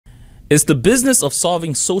It's the business of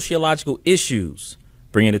solving sociological issues,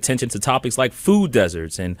 bringing attention to topics like food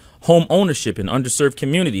deserts and home ownership in underserved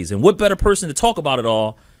communities. And what better person to talk about it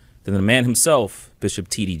all than the man himself, Bishop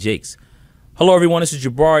T.D. Jakes. Hello, everyone. This is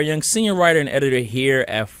Jabbar Young, senior writer and editor here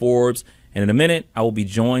at Forbes. And in a minute, I will be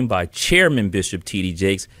joined by Chairman Bishop T.D.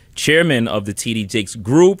 Jakes, chairman of the T.D. Jakes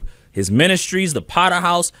Group, his ministries, the Potter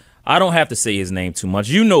House. I don't have to say his name too much.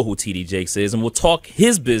 You know who T.D. Jakes is, and we'll talk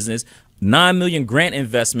his business, $9 million grant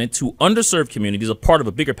investment to underserved communities, a part of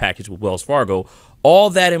a bigger package with Wells Fargo.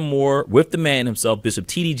 All that and more with the man himself, Bishop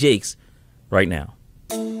T.D. Jakes, right now.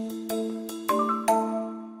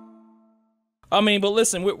 But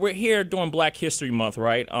listen, we're here during Black History Month,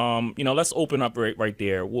 right? Let's open up right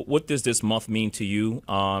there. What does this month mean to you?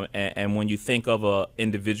 And when you think of a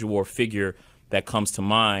individual or figure that comes to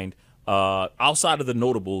mind, outside of the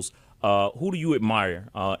notables, who do you admire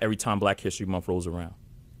every time Black History Month rolls around?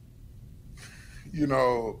 You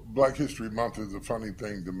know, Black History Month is a funny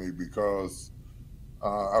thing to me because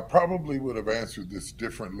I probably would have answered this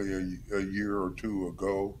differently a year or two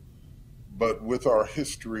ago, but with our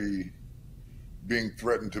history being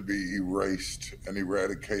threatened to be erased and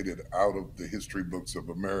eradicated out of the history books of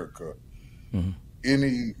America,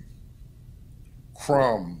 any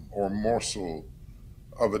crumb or morsel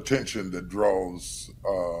of attention that draws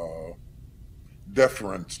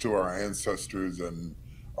deference to our ancestors and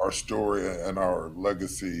our story and our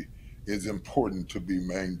legacy is important to be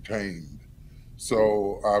maintained.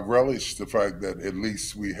 So I relish the fact that at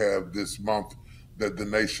least we have this month that the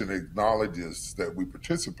nation acknowledges that we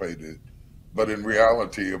participated, but in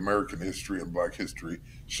reality, American history and Black history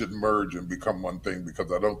should merge and become one thing,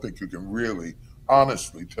 because I don't think you can really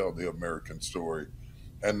honestly tell the American story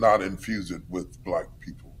and not infuse it with Black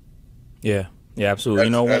people. Yeah, absolutely.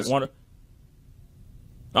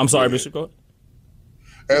 I'm sorry, Bishop, go ahead.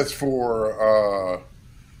 As for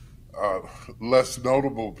less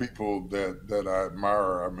notable people that I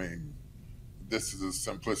admire, this is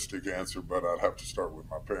a simplistic answer, but I'd have to start with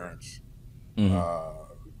my parents.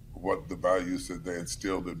 What the values that they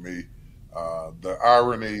instilled in me. The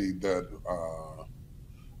irony that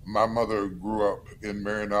my mother grew up in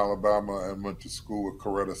Marion, Alabama, and went to school with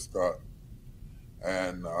Coretta Scott.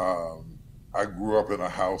 And I grew up in a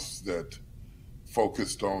house that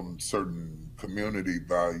focused on certain community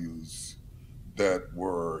values that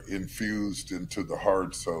were infused into the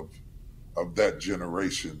hearts of that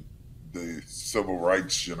generation, the civil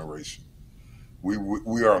rights generation.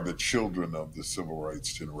 We are the children of the civil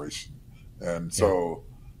rights generation. And so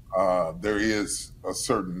there is a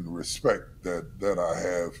certain respect that I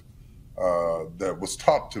have that was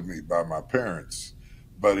taught to me by my parents,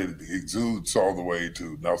 but it exudes all the way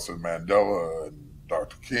to Nelson Mandela and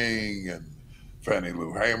Dr. King and Fannie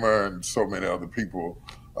Lou Hamer and so many other people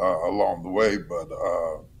along the way. But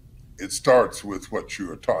it starts with what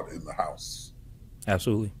you are taught in the house.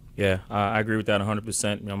 Absolutely. Yeah, I agree with that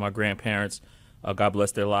 100%. My grandparents, God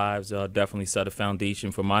bless their lives, definitely set a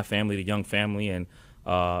foundation for my family, the Young family, and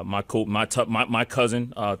my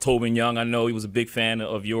cousin, Tobin Young. I know he was a big fan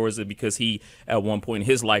of yours because he, at one point in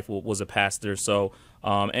his life, was a pastor. So,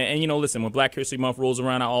 listen, when Black History Month rolls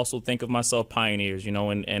around, I also think of myself pioneers,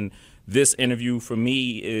 and this interview for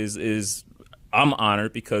me is I'm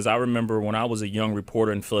honored because I remember when I was a young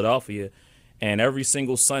reporter in Philadelphia, and every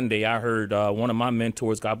single Sunday I heard one of my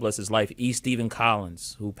mentors, God bless his life, E. Stephen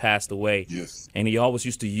Collins, who passed away. Yes. And he always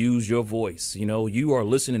used to use your voice. You are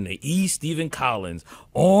listening to E. Stephen Collins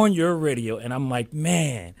on your radio. And I'm like,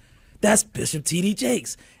 man, that's Bishop T.D.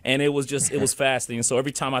 Jakes. And it was fascinating. So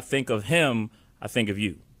every time I think of him, I think of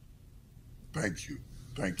you. Thank you.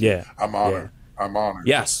 Yeah. I'm honored. Yeah. I'm honored.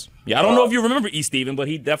 Yes. Yeah. I don't know if you remember E. Stephen, but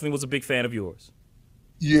he definitely was a big fan of yours.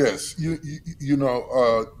 Yes,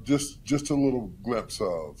 just a little glimpse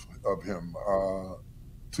of him.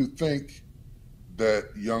 To think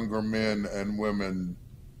that younger men and women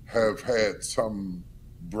have had some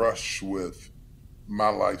brush with my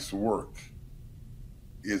life's work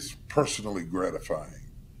is personally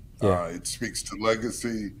gratifying. Yeah. It speaks to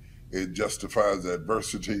legacy. It justifies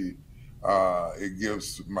adversity. It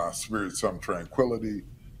gives my spirit some tranquility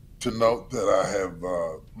to note that I have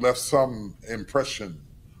left some impression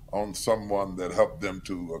on someone that helped them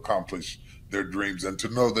to accomplish their dreams, and to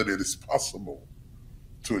know that it is possible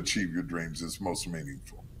to achieve your dreams is most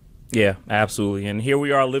meaningful. Yeah, absolutely. And here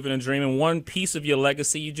we are living a dream. And one piece of your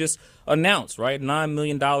legacy you just announced, right? $9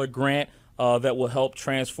 million grant that will help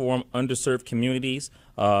transform underserved communities.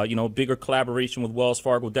 Bigger collaboration with Wells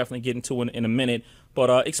Fargo. We'll definitely get into it in a minute.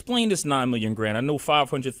 But explain this $9 million grant. I know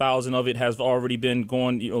 500,000 of it has already been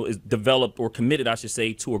is developed or committed, I should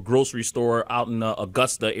say, to a grocery store out in the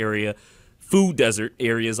Augusta area. food desert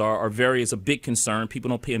areas is a big concern. People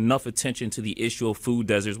don't pay enough attention to the issue of food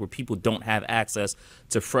deserts where people don't have access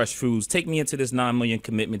to fresh foods. Take me into this 9 million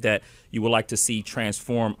commitment that you would like to see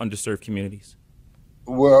transform underserved communities.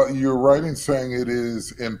 Well, you're right in saying it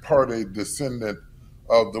is in part a descendant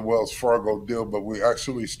of the Wells Fargo deal, but we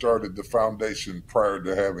actually started the foundation prior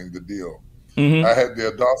to having the deal. Mm-hmm. I had the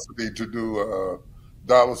audacity to do a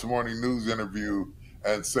Dallas Morning News interview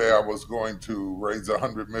and say I was going to raise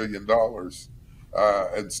 $100 million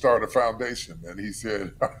and start a foundation. And he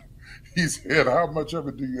said, how much of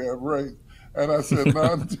it do you have raised? And I said,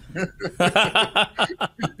 none.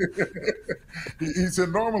 He said,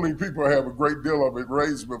 normally people have a great deal of it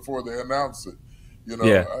raised before they announce it.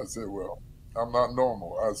 Yeah. I said, well, I'm not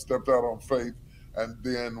normal. I stepped out on faith, and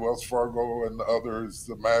then Wells Fargo and others,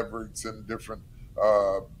 the Mavericks and different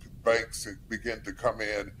banks began to come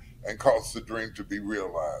in and cause the dream to be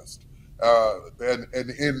realized. And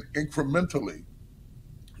incrementally,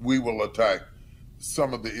 we will attack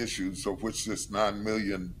some of the issues of which this 9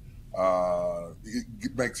 million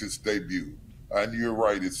it makes its debut. And you're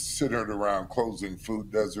right, it's centered around closing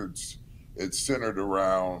food deserts. It's centered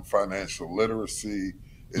around financial literacy.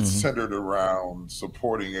 It's centered around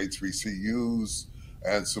supporting HBCUs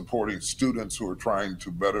and supporting students who are trying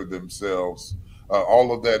to better themselves.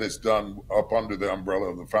 All of that is done up under the umbrella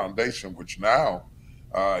of the foundation, which now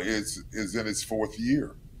is in its 4th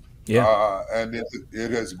year. Yeah. And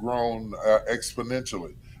it has grown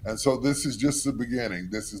exponentially. And so this is just the beginning.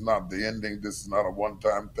 This is not the ending. This is not a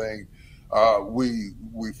one-time thing.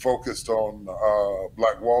 We focused on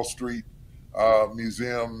Black Wall Street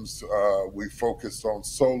museums. We focused on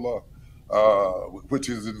SOLA, which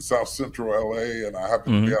is in South Central LA, and I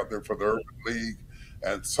happened to be out there for the Urban League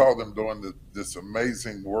and saw them doing this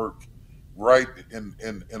amazing work right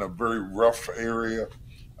in a very rough area,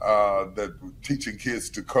 that teaching kids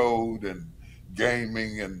to code and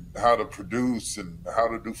gaming and how to produce and how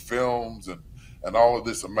to do films and all of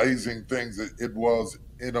this amazing things. It was,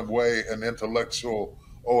 in a way, an intellectual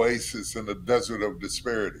oasis in the desert of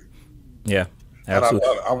disparity. Yeah, absolutely.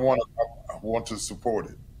 And I want to support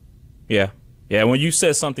it. Yeah. Yeah, when you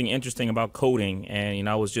said something interesting about coding, and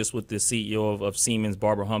I was just with the CEO of Siemens,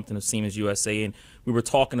 Barbara Humpton of Siemens USA, and we were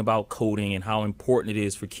talking about coding and how important it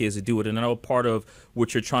is for kids to do it. And I know part of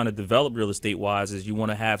what you're trying to develop real estate wise is you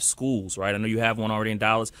want to have schools, right? I know you have one already in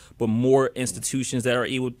Dallas, but more institutions that are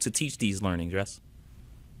able to teach these learnings, yes?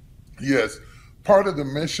 Yes. Part of the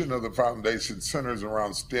mission of the foundation centers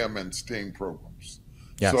around STEM and STEAM programs.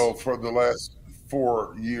 Yes. So for the last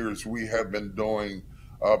 4 years, we have been doing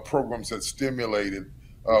programs that stimulated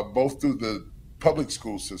both through the public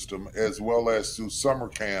school system as well as through summer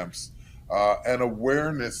camps and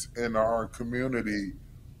awareness in our community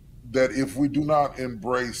that if we do not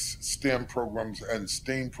embrace STEM programs and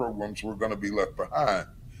STEAM programs, we're going to be left behind.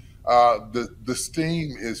 The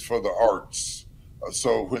STEAM is for the arts.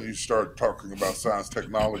 So when you start talking about science,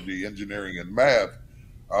 technology, engineering, and math,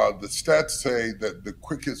 the stats say that the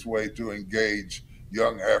quickest way to engage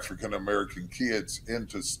young African American kids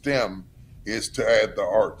into STEM is to add the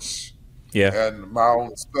arts. Yeah. And my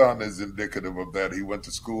own son is indicative of that. He went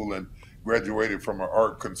to school and graduated from an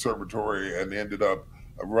art conservatory and ended up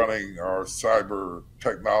running our cyber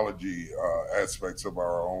technology aspects of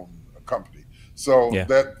our own company. So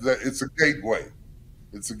that it's a gateway.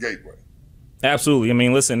 It's a gateway. Absolutely. I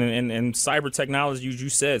mean, listen, and cyber technology, you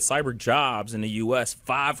said, cyber jobs in the U.S.,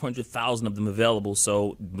 500,000 of them available.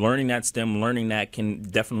 So learning that STEM, learning that can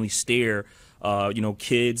definitely steer,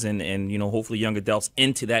 kids and hopefully young adults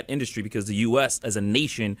into that industry, because the U.S. as a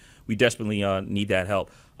nation, we desperately need that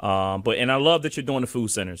help. And I love that you're doing the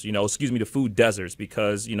food centers, the food deserts,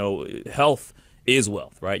 because, health is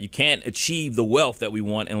wealth, right? You can't achieve the wealth that we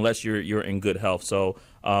want unless you're in good health. So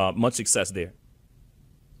much success there.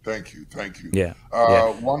 Thank you. Yeah.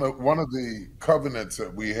 One of the covenants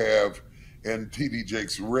that we have in TD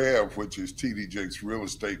Jakes Rev, which is TD Jakes Real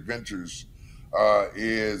Estate Ventures,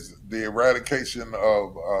 is the eradication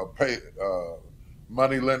of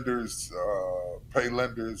money lenders, pay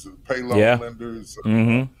loan lenders,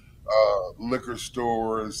 liquor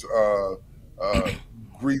stores,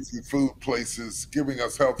 greasy food places, giving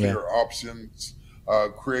us healthier options,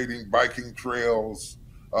 creating biking trails,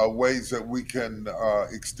 ways that we can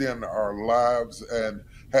extend our lives and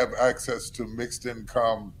have access to mixed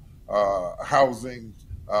income housing,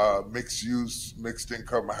 mixed use, mixed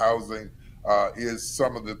income housing is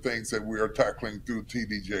some of the things that we are tackling through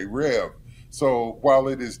TDJ Rev. So while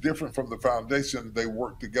it is different from the foundation, they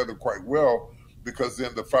work together quite well, because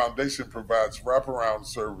then the foundation provides wraparound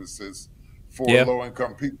services for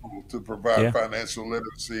low-income people to provide financial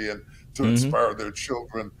literacy and to inspire their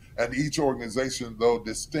children And each organization, though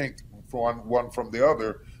distinct from one from the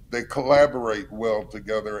other, they collaborate well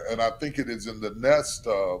together. And I think it is in the nest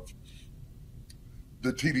of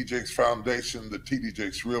the TD Jakes Foundation, the TD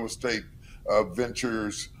Jakes Real Estate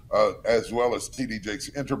Ventures, as well as TD Jakes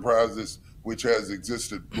Enterprises, which has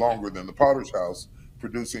existed longer than the Potter's House,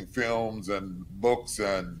 producing films and books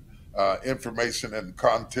and information and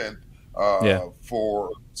content Yeah. for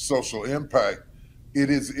social impact. It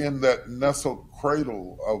is in that nestled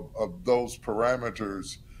cradle of those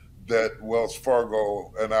parameters that Wells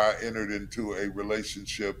Fargo and I entered into a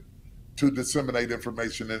relationship to disseminate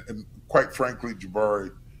information. And quite frankly,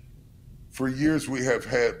 Jabari, for years we have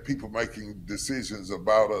had people making decisions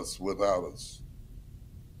about us without us.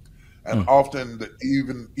 And Mm. often,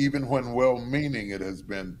 even when well-meaning, it has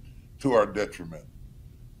been to our detriment.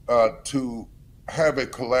 To have a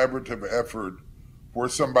collaborative effort where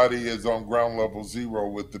somebody is on ground level zero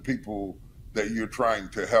with the people that you're trying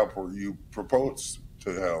to help or you propose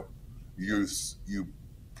to help, you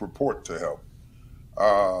purport to help,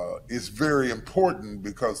 is very important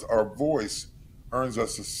because our voice earns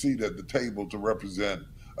us a seat at the table to represent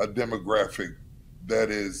a demographic that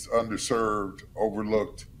is underserved,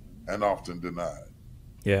 overlooked, and often denied.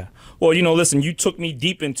 Yeah. Well, listen, you took me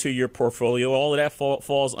deep into your portfolio. All of that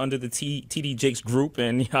falls under the TD Jakes group,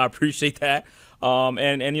 and I appreciate that.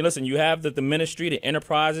 And you listen, you have the ministry, the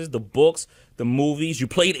enterprises, the books, the movies. You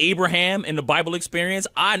played Abraham in the Bible Experience.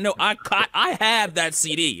 I know I have that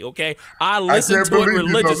CD. Okay, I I listened can't to it believe you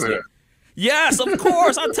know religiously. that. Yes, of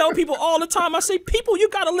course. I tell people all the time. I say, people, you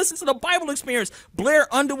got to listen to the Bible Experience. Blair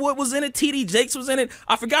Underwood was in it. TD Jakes was in it.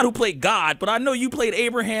 I forgot who played God, but I know you played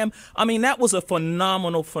Abraham. I mean, that was a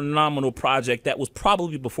phenomenal, phenomenal project that was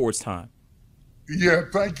probably before its time. Yeah,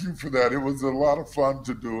 thank you for that. It was a lot of fun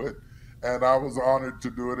to do it. And I was honored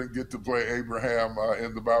to do it and get to play Abraham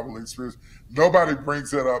in the Bible Experience. Nobody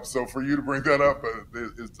brings that up. So for you to bring that up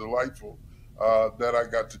is delightful that I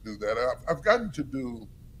got to do that. I've gotten to do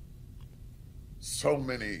so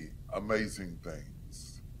many amazing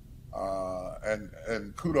things.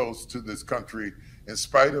 And kudos to this country, in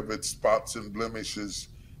spite of its spots and blemishes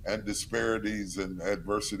and disparities and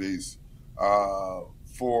adversities,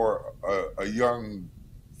 for a young,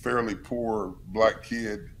 fairly poor black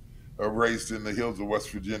kid raised in the hills of West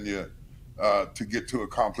Virginia to get to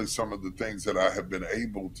accomplish some of the things that I have been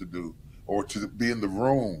able to do, or to be in the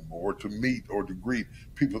room, or to meet or to greet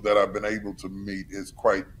people that I've been able to meet is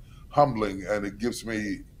quite humbling, and it gives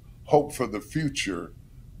me hope for the future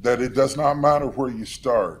that it does not matter where you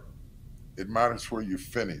start, it matters where you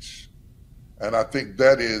finish. And I think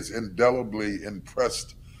that is indelibly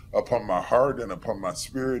impressed upon my heart and upon my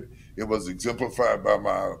spirit. It was exemplified by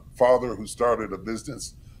my father, who started a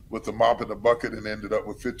business with a mop and a bucket and ended up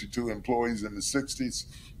with 52 employees in the 60s.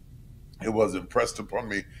 It was impressed upon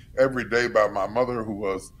me every day by my mother, who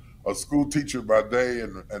was a school teacher by day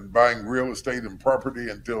and buying real estate and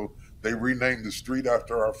property until they renamed the street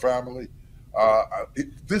after our family.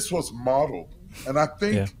 This was modeled. And I Yeah.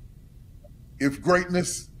 think if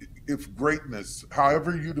greatness,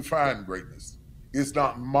 however you define greatness, is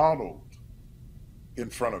not modeled in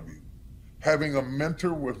front of you, having a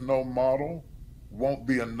mentor with no model won't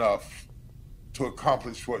be enough to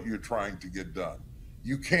accomplish what you're trying to get done.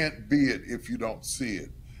 You can't be it if you don't see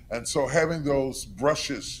it. And so having those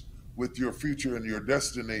brushes with your future and your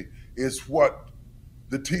destiny is what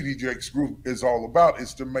the TD Jakes group is all about,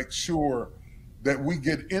 is to make sure that we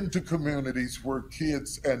get into communities where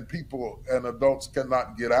kids and people and adults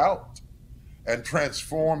cannot get out and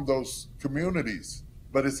transform those communities.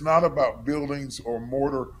 But it's not about buildings or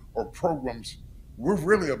mortar or programs. We're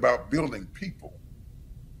really about building people.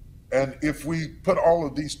 And if we put all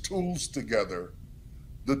of these tools together,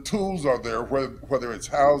 the tools are there, whether it's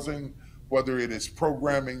housing, whether it is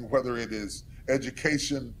programming, whether it is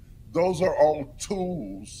education, those are all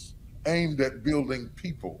tools aimed at building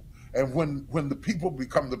people. And when the people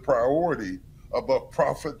become the priority above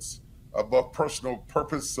profits, above personal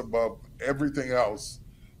purpose, above everything else,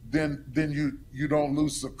 then you don't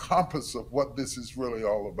lose the compass of what this is really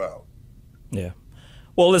all about. Yeah.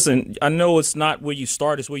 Well, listen, I know it's not where you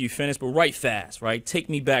start, it's where you finish, but right fast, right? Take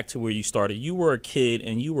me back to where you started. You were a kid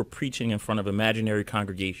and you were preaching in front of imaginary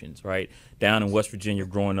congregations, right? Down in West Virginia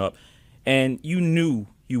growing up. And you knew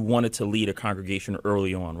you wanted to lead a congregation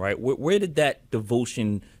early on, right? Where did that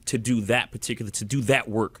devotion to do that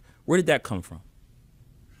work, where did that come from?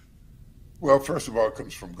 Well, first of all, it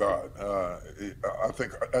comes from God. I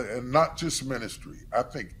think, and not just ministry. I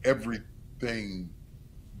think everything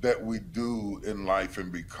that we do in life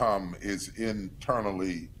and become is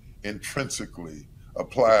internally, intrinsically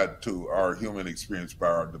applied to our human experience by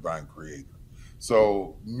our divine creator.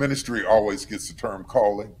 So ministry always gets the term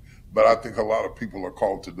calling, but I think a lot of people are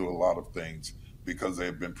called to do a lot of things because they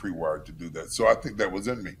have been pre-wired to do that. So I think that was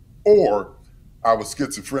in me. Or I was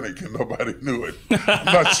schizophrenic and nobody knew it. I'm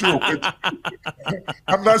not sure which.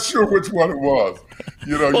 I'm not sure which one it was.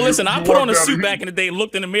 You know, Well, listen, I you put walk on a down suit the, back in the day,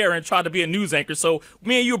 looked in the mirror, and tried to be a news anchor. So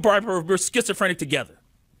me and you were schizophrenic together.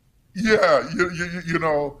 yeah, you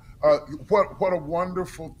know, what a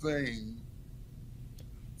wonderful thing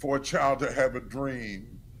for a child to have a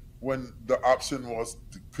dream when the option was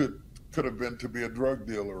could have been to be a drug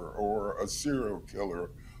dealer or a serial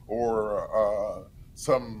killer or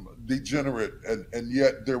some degenerate, and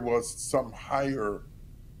yet there was some higher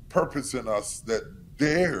purpose in us that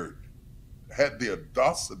had the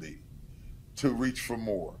audacity to reach for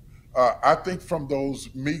more. I think from those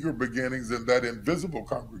meager beginnings in that invisible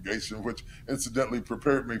congregation, which incidentally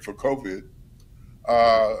prepared me for COVID,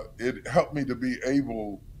 it helped me to be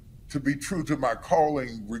able to be true to my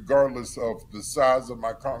calling, regardless of the size of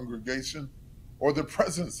my congregation or the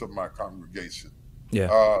presence of my congregation.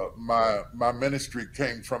 Yeah. My ministry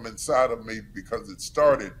came from inside of me because it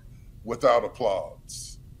started without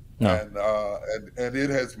applause, No. and it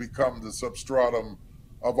has become the substratum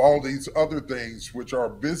of all these other things, which are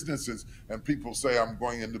businesses. And people say I'm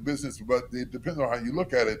going into business, but it depends on how you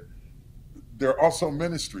look at it. There are also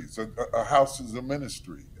ministries. A house is a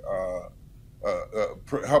ministry.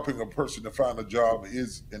 Helping a person to find a job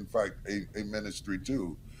is, in fact, a ministry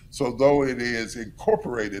too. So, though it is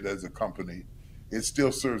incorporated as a company, it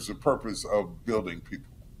still serves the purpose of building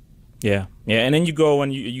people. Yeah, yeah, and then you go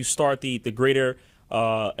and you start the greater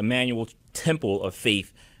Emmanuel Temple of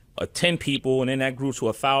Faith, 10 people, and then that grew to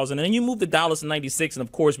 1,000, and then you move to Dallas in '96, and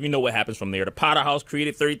of course we know what happens from there. The Potter House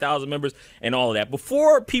created 30,000 members and all of that.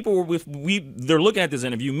 Before people were they're looking at this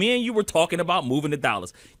interview, me and you were talking about moving to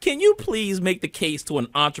Dallas. Can you please make the case to an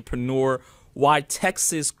entrepreneur why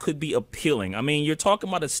Texas could be appealing? I mean, you're talking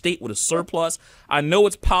about a state with a surplus. I know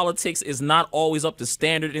its politics is not always up to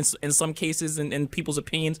standard in some cases in people's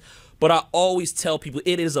opinions, but I always tell people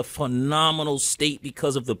it is a phenomenal state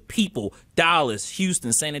because of the people. Dallas,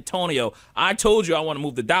 Houston, San Antonio. I told you I want to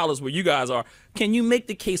move to Dallas where you guys are. Can you make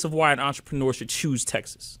the case of why an entrepreneur should choose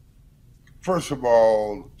Texas? First of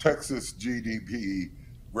all, Texas GDP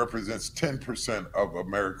represents 10% of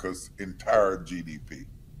America's entire GDP.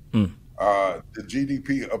 The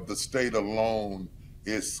GDP of the state alone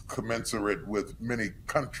is commensurate with many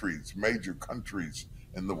countries, major countries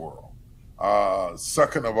in the world.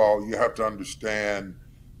 Second of all, you have to understand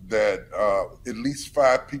that at least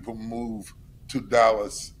 5 people move to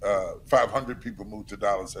Dallas. 500 people move to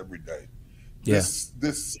Dallas every day. Yeah.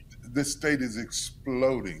 This state is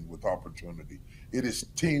exploding with opportunity. It is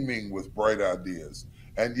teeming with bright ideas.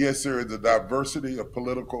 And yes, there is a diversity of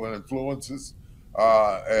political influences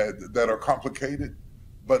that are complicated,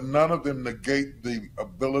 but none of them negate the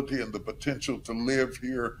ability and the potential to live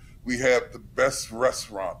here. We have the best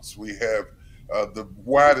restaurants. We have the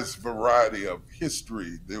widest variety of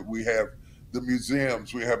history. We have the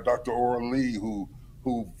museums. We have Dr. Ora Lee, who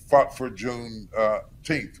fought for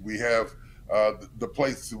Juneteenth. We have the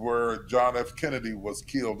place where John F. Kennedy was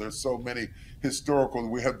killed. There's so many historical.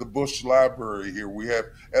 We have the Bush Library here. We have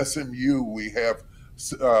SMU. We have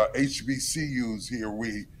HBCUs here.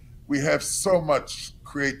 We have so much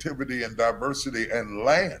creativity and diversity and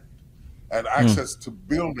land and access to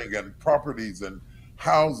building and properties and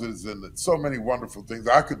houses and so many wonderful things.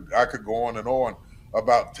 I could go on and on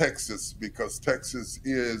about Texas because Texas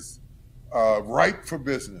is ripe for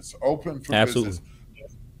business, open for Absolutely. business.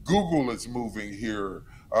 Google is moving here.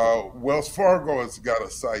 Wells Fargo has got a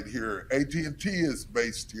site here. AT&T is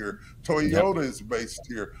based here. Toyota is based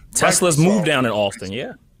here. Tesla's Microsoft moved down in is Austin. based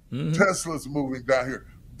Yeah. here. Tesla's moving down here.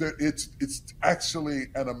 It's actually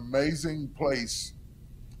an amazing place.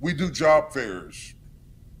 We do job fairs,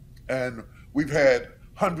 and we've had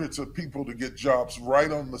hundreds of people to get jobs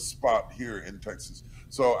right on the spot here in Texas.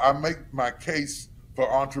 So I make my case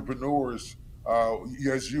for entrepreneurs.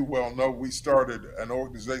 As you well know, we started an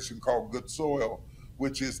organization called Good Soil,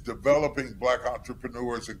 which is developing Black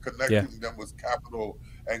entrepreneurs and connecting them with capital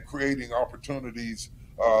and creating opportunities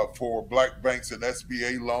for Black banks and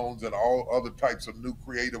SBA loans and all other types of new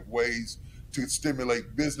creative ways to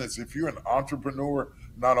stimulate business. If you're an entrepreneur,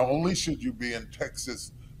 not only should you be in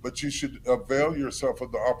Texas, but you should avail yourself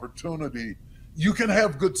of the opportunity. You can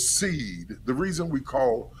have good seed. The reason we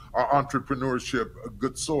call our entrepreneurship a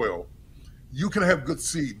good soil, you can have good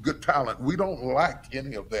seed, good talent. We don't lack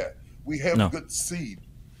any of that. We have good seed.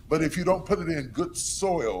 But if you don't put it in good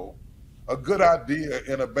soil, a good idea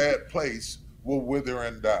in a bad place will wither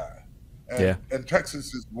and die. And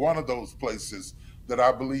Texas is one of those places that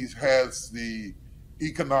I believe has the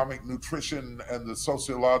economic nutrition and the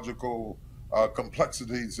sociological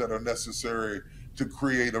complexities that are necessary to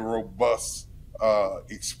create a robust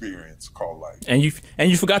experience called life. And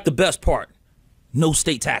you forgot the best part. No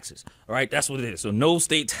state taxes. All right, that's what it is. So no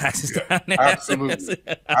state taxes down there. Absolutely.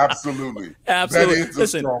 Absolutely. Absolutely. That is a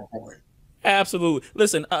strong point. Absolutely.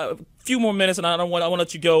 Listen, a few more minutes, and I want to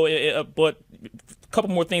let you go, but a couple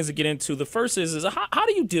more things to get into. The first is how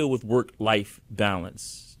do you deal with work-life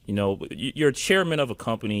balance? You know, you're chairman of a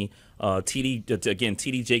company,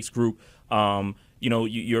 TD Jakes Group. You know,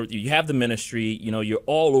 you have the ministry. You know, you're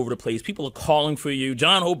all over the place. People are calling for you.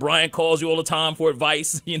 John O'Brien calls you all the time for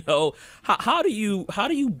advice. You know, how do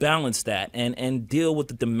you balance that and deal with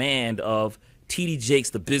the demand of TD Jakes,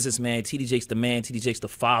 the businessman, TD Jakes, the man, TD Jakes, the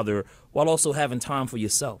father, while also having time for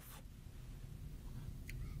yourself?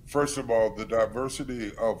 First of all, the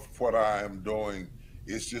diversity of what I am doing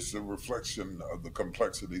is just a reflection of the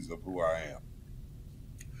complexities of who I am.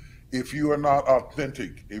 If you are not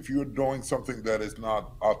authentic, if you're doing something that is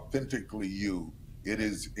not authentically you, it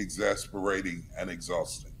is exasperating and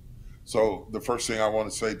exhausting. So the first thing I want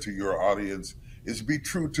to say to your audience is be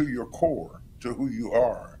true to your core, to who you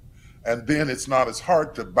are. And then it's not as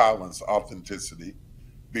hard to balance authenticity,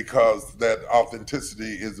 because that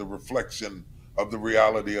authenticity is a reflection of the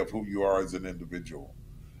reality of who you are as an individual.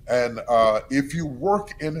 And if you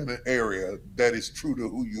work in an area that is true to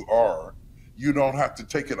who you are, you don't have to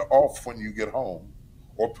take it off when you get home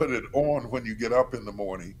or put it on when you get up in the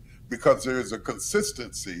morning, because there is a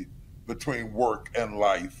consistency between work and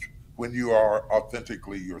life when you are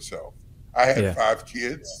authentically yourself. I had 5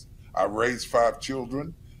 kids. I raised 5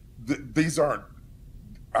 children.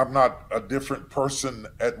 I'm not a different person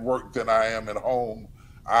at work than I am at home.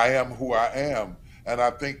 I am who I am. And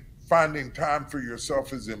I think finding time for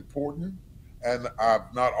yourself is important. And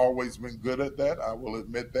I've not always been good at that. I will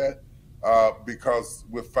admit that. Because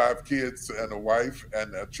with 5 kids and a wife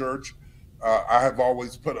and a church, I have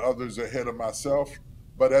always put others ahead of myself.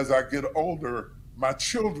 But as I get older, my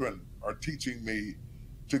children are teaching me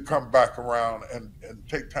to come back around and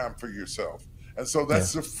take time for yourself. And so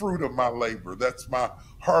that's the fruit of my labor. That's my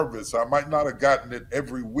harvest. I might not have gotten it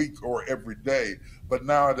every week or every day, but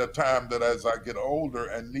now at a time that as I get older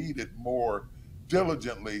and need it more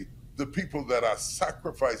diligently, the people that I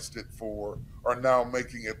sacrificed it for are now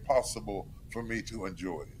making it possible for me to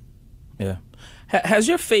enjoy it. Yeah. Has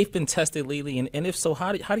your faith been tested lately? And if so,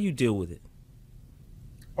 how do you deal with it?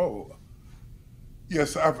 Oh,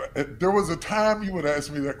 yes. There was a time you would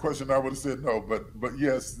ask me that question, I would have said no. But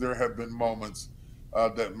yes, there have been moments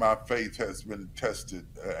that my faith has been tested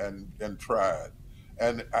and tried.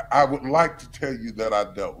 And I would like to tell you that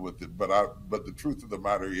I dealt with it, but the truth of the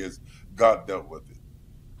matter is God dealt with it.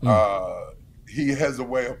 He has a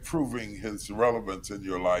way of proving his relevance in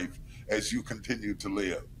your life as you continue to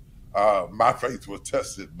live. My faith was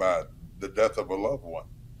tested by the death of a loved one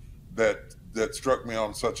that struck me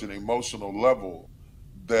on such an emotional level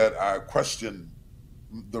that I questioned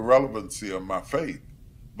the relevancy of my faith,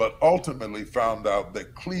 but ultimately found out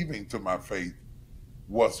that cleaving to my faith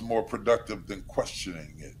was more productive than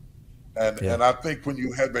questioning it. And I think when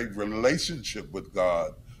you have a relationship with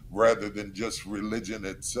God rather than just religion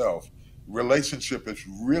itself, relationship is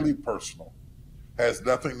really personal, has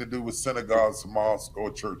nothing to do with synagogues, mosques,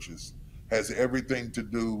 or churches, has everything to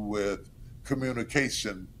do with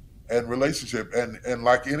communication and relationship. And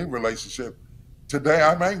like any relationship, today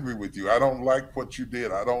I'm angry with you. I don't like what you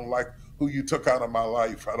did. I don't like who you took out of my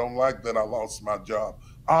life. I don't like that I lost my job.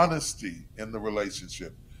 Honesty in the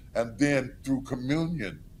relationship. And then through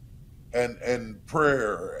communion and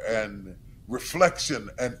prayer and reflection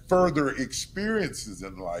and further experiences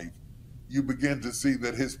in life, you begin to see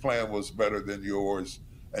that his plan was better than yours,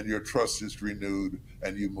 and your trust is renewed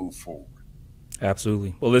and you move forward.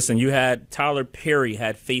 Absolutely. Well, listen, Tyler Perry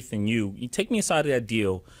had faith in you. You take me inside of that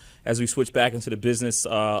deal as we switch back into the business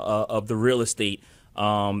of the real estate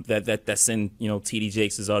that's in TD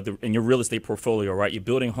Jakes is in your real estate portfolio, right? You're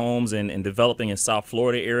building homes and developing in South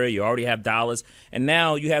Florida area. You already have Dallas, and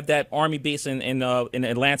now you have that Army base in the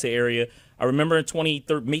Atlanta area. I remember in May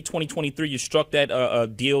 2023, you struck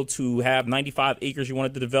that deal to have 95 acres you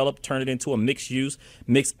wanted to develop, turn it into a mixed-use,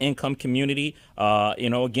 mixed-income community.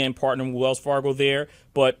 Again, partnering with Wells Fargo there.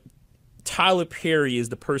 But Tyler Perry is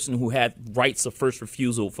the person who had rights of first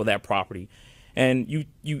refusal for that property. And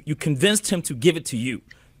you convinced him to give it to you.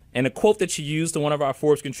 And a quote that you used to one of our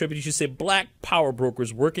Forbes contributors, you said, "Black power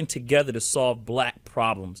brokers working together to solve black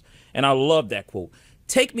problems." And I love that quote.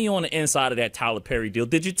 Take me on the inside of that Tyler Perry deal.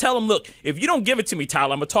 Did you tell him, look, if you don't give it to me,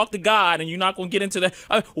 Tyler, I'm going to talk to God and you're not going to get into that?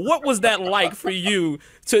 What was that like for you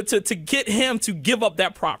to get him to give up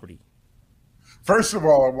that property? First of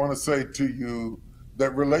all, I want to say to you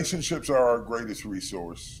that relationships are our greatest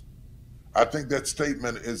resource. I think that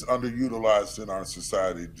statement is underutilized in our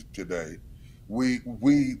society today. We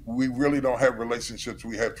really don't have relationships.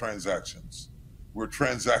 We have transactions. We're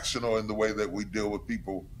transactional in the way that we deal with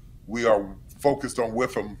people. We are focused on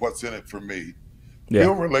with them, what's in it for me. Yeah.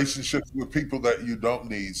 Build relationships with people that you don't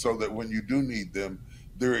need so that when you do need them,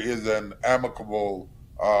 there is an amicable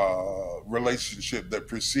relationship that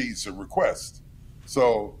precedes a request.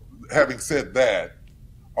 So having said that,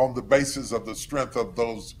 on the basis of the strength of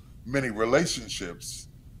those many relationships,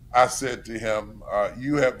 I said to him,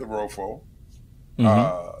 you have the ROFO.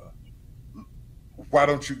 Why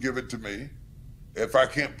don't you give it to me? If I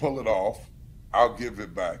can't pull it off, I'll give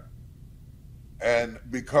it back. And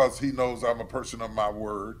because he knows I'm a person of my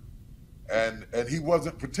word, and he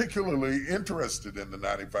wasn't particularly interested in the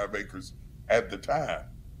 95 acres at the time,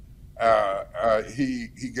 he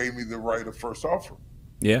gave me the right of first offer.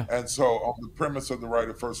 Yeah. And so on the premise of the right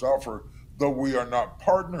of first offer, though we are not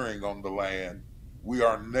partnering on the land, we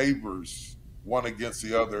are neighbors one against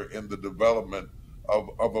the other in the development of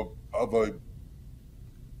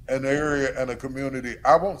an area and a community.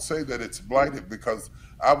 I won't say that it's blighted, because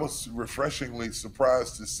I was refreshingly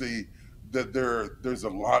surprised to see that there's a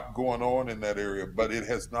lot going on in that area, but it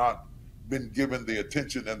has not been given the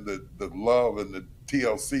attention and the love and the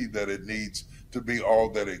TLC that it needs to be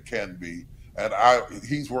all that it can be. And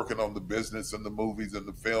he's working on the business and the movies and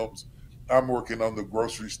the films. I'm working on the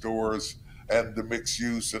grocery stores and the mixed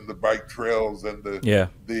use and the bike trails and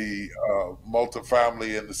the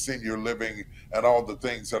multifamily and the senior living and all the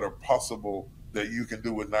things that are possible that you can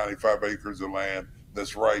do with 95 acres of land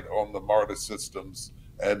that's right on the MARTA systems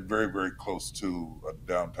and very, very close to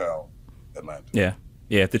downtown Atlanta. Yeah.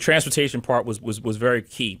 Yeah, the transportation part was very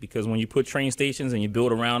key, because when you put train stations and you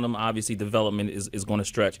build around them, obviously development is going to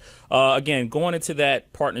stretch. Again, going into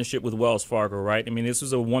that partnership with Wells Fargo, right? I mean, this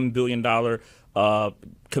was a $1 billion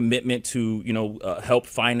commitment to, help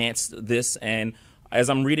finance this. And as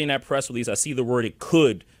I'm reading that press release, I see the word it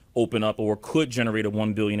could open up or could generate a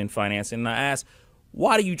 $1 billion in financing. And I ask,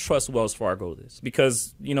 why do you trust Wells Fargo this?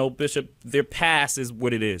 Because, Bishop, their past is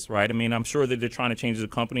what it is, right? I mean, I'm sure that they're trying to change the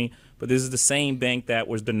company, but this is the same bank that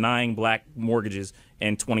was denying black mortgages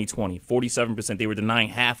in 2020. 47%, they were denying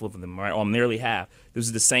half of them, right? Or nearly half. This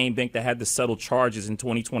is the same bank that had to settle charges in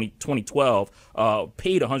 2012,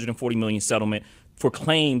 paid $140 million settlement for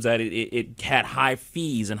claims that it had high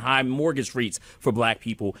fees and high mortgage rates for black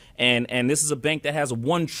people. And this is a bank that has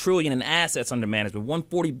 $1 trillion in assets under management,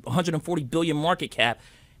 140 billion market cap.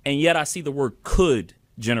 And yet I see the word could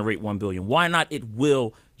generate $1 billion. Why not it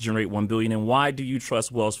will generate $1 billion? And why do you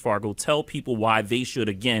trust Wells Fargo? Tell people why they should,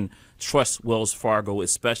 again, trust Wells Fargo,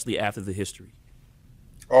 especially after the history.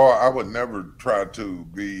 Oh, I would never try to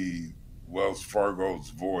be Wells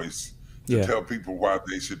Fargo's voice to tell people why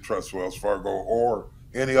they should trust Wells Fargo or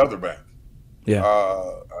any other bank. Yeah.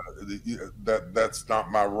 That's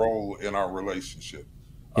not my role in our relationship.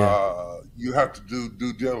 Yeah. You have to do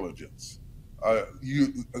due diligence.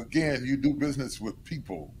 You do business with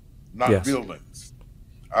people, not buildings.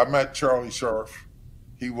 I met Charlie Scharf.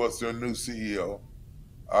 He was their new CEO.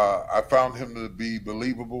 I found him to be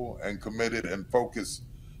believable and committed and focused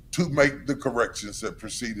to make the corrections that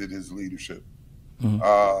preceded his leadership.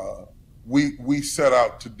 Mm-hmm. We set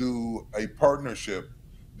out to do a partnership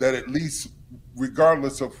that, at least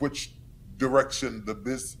regardless of which direction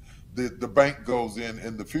the bank goes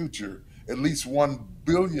in the future, at least $1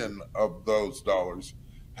 billion of those dollars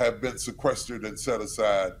have been sequestered and set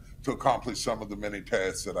aside to accomplish some of the many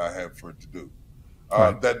tasks that I have for it to do.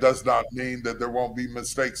 That does not mean that there won't be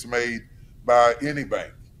mistakes made by any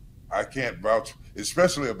bank. I can't vouch,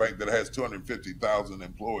 especially a bank that has 250,000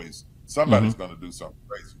 employees. Somebody's going to do something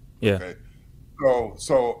crazy. Yeah. Okay.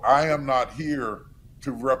 So I am not here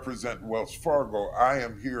to represent Wells Fargo. I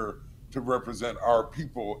am here to represent our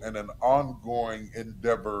people in an ongoing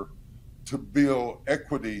endeavor to build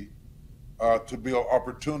equity, to build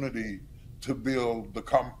opportunity, to build the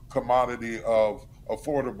commodity of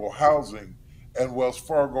affordable housing. And Wells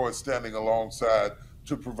Fargo is standing alongside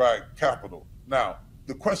to provide capital. Now,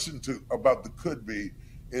 the question about the could be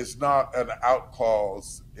is not an out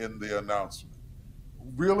clause in the announcement.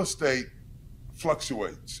 Real estate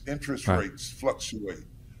fluctuates, interest rates fluctuate,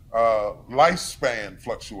 lifespan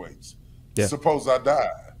fluctuates. Yeah. Suppose I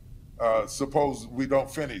die, suppose we don't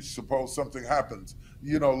finish, suppose something happens.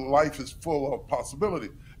 Life is full of possibility,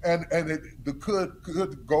 and the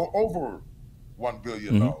could go over $1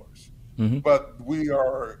 billion. But we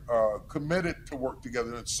are committed to work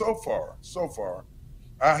together. And so far,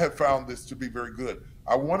 I have found this to be very good.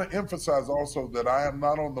 I want to emphasize also that I am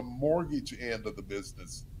not on the mortgage end of the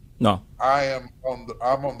business. No, I'm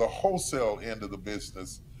on the wholesale end of the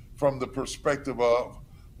business, from the perspective of,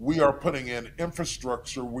 we are putting in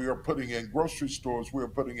infrastructure, we are putting in grocery stores, we are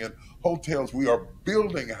putting in hotels, we are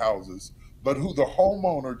building houses, but who the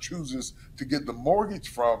homeowner chooses to get the mortgage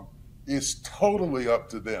from is totally up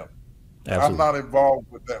to them. absolutely. I'm not involved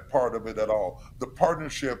with that part of it at all. The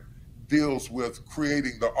partnership deals with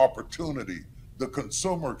creating the opportunity. The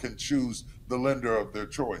consumer can choose the lender of their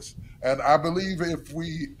choice. And I believe if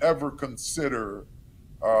we ever consider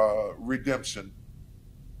redemption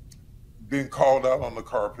being called out on the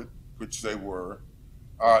carpet, which they were,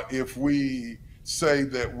 if we say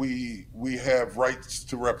that we have rights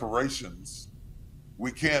to reparations,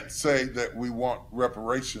 we can't say that we want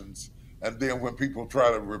reparations, and then when people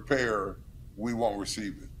try to repair, we won't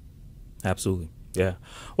receive it. Absolutely. Yeah.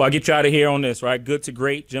 Well, I'll get you out of here on this, right? Good to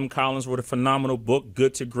Great. Jim Collins wrote a phenomenal book,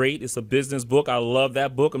 Good to Great. It's a business book. I love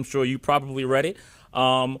that book. I'm sure you probably read it.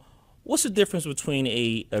 What's the difference between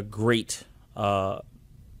a great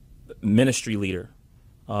ministry leader,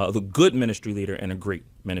 the good ministry leader, and a great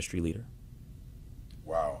ministry leader?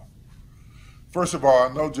 Wow. First of all,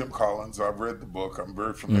 I know Jim Collins. I've read the book. I'm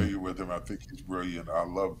very familiar with him. I think he's brilliant. I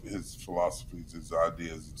love his philosophies, his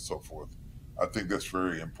ideas, and so forth. I think that's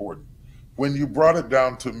very important. When you brought it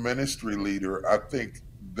down to ministry leader, I think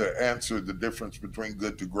the answer, the difference between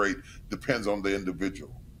good to great, depends on the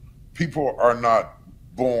individual. People are not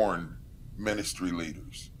born ministry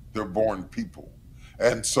leaders. They're born people.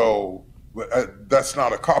 And so that's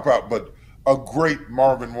not a cop-out, but a great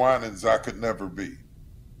Marvin Winans I could never be,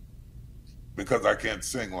 because I can't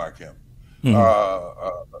sing like him.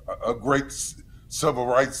 A great civil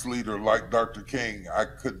rights leader like Dr. King I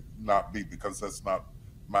could not be, because that's not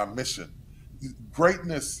my mission.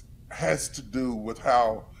 Greatness has to do with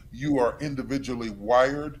how you are individually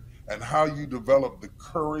wired and how you develop the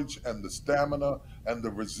courage and the stamina and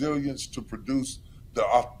the resilience to produce the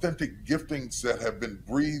authentic giftings that have been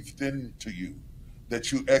breathed into you,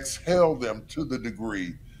 that you exhale them to the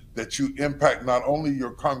degree that you impact not only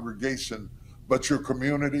your congregation, but your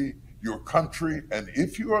community, your country, and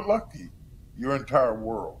if you are lucky, your entire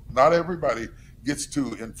world. Not everybody gets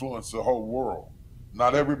to influence the whole world.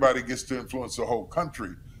 Not everybody gets to influence the whole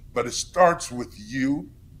country, but it starts with you.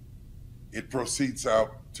 It proceeds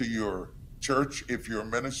out to your church if you're a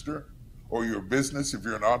minister, or your business if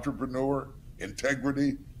you're an entrepreneur.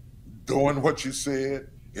 Integrity, doing what you said,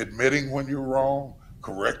 admitting when you're wrong,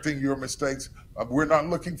 correcting your mistakes. We're not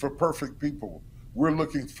looking for perfect people. We're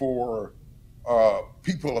looking for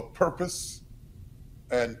people of purpose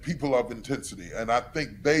and people of intensity. And I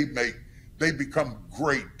think they become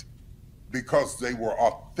great because they were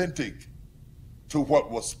authentic to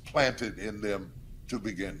what was planted in them to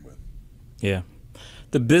begin with. Yeah.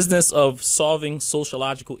 The business of solving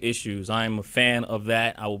sociological issues. I am a fan of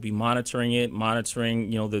that. I will be monitoring it,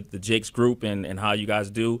 the Jake's group and how you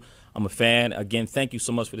guys do. I'm a fan. Again, thank you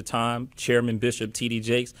so much for the time, Chairman Bishop T.D.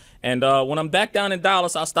 Jakes. And when I'm back down in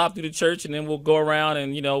Dallas, I'll stop through the church, and then we'll go around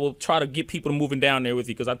and, we'll try to get people moving down there with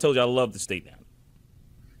you, because I told you I love to stay down.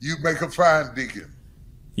 You make a fine deacon.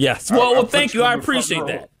 Yes. Well, thank you. I appreciate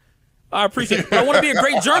that. I appreciate it. But I want to be a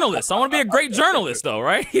great journalist. I want to be a great journalist, though,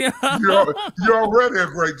 right? You're already a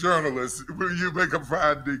great journalist. You make a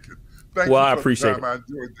fine deacon. Thank you for I appreciate the time. I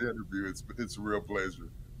enjoyed the interview. It's a real pleasure.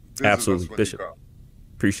 Absolutely, Bishop.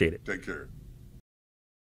 Appreciate it. Take care.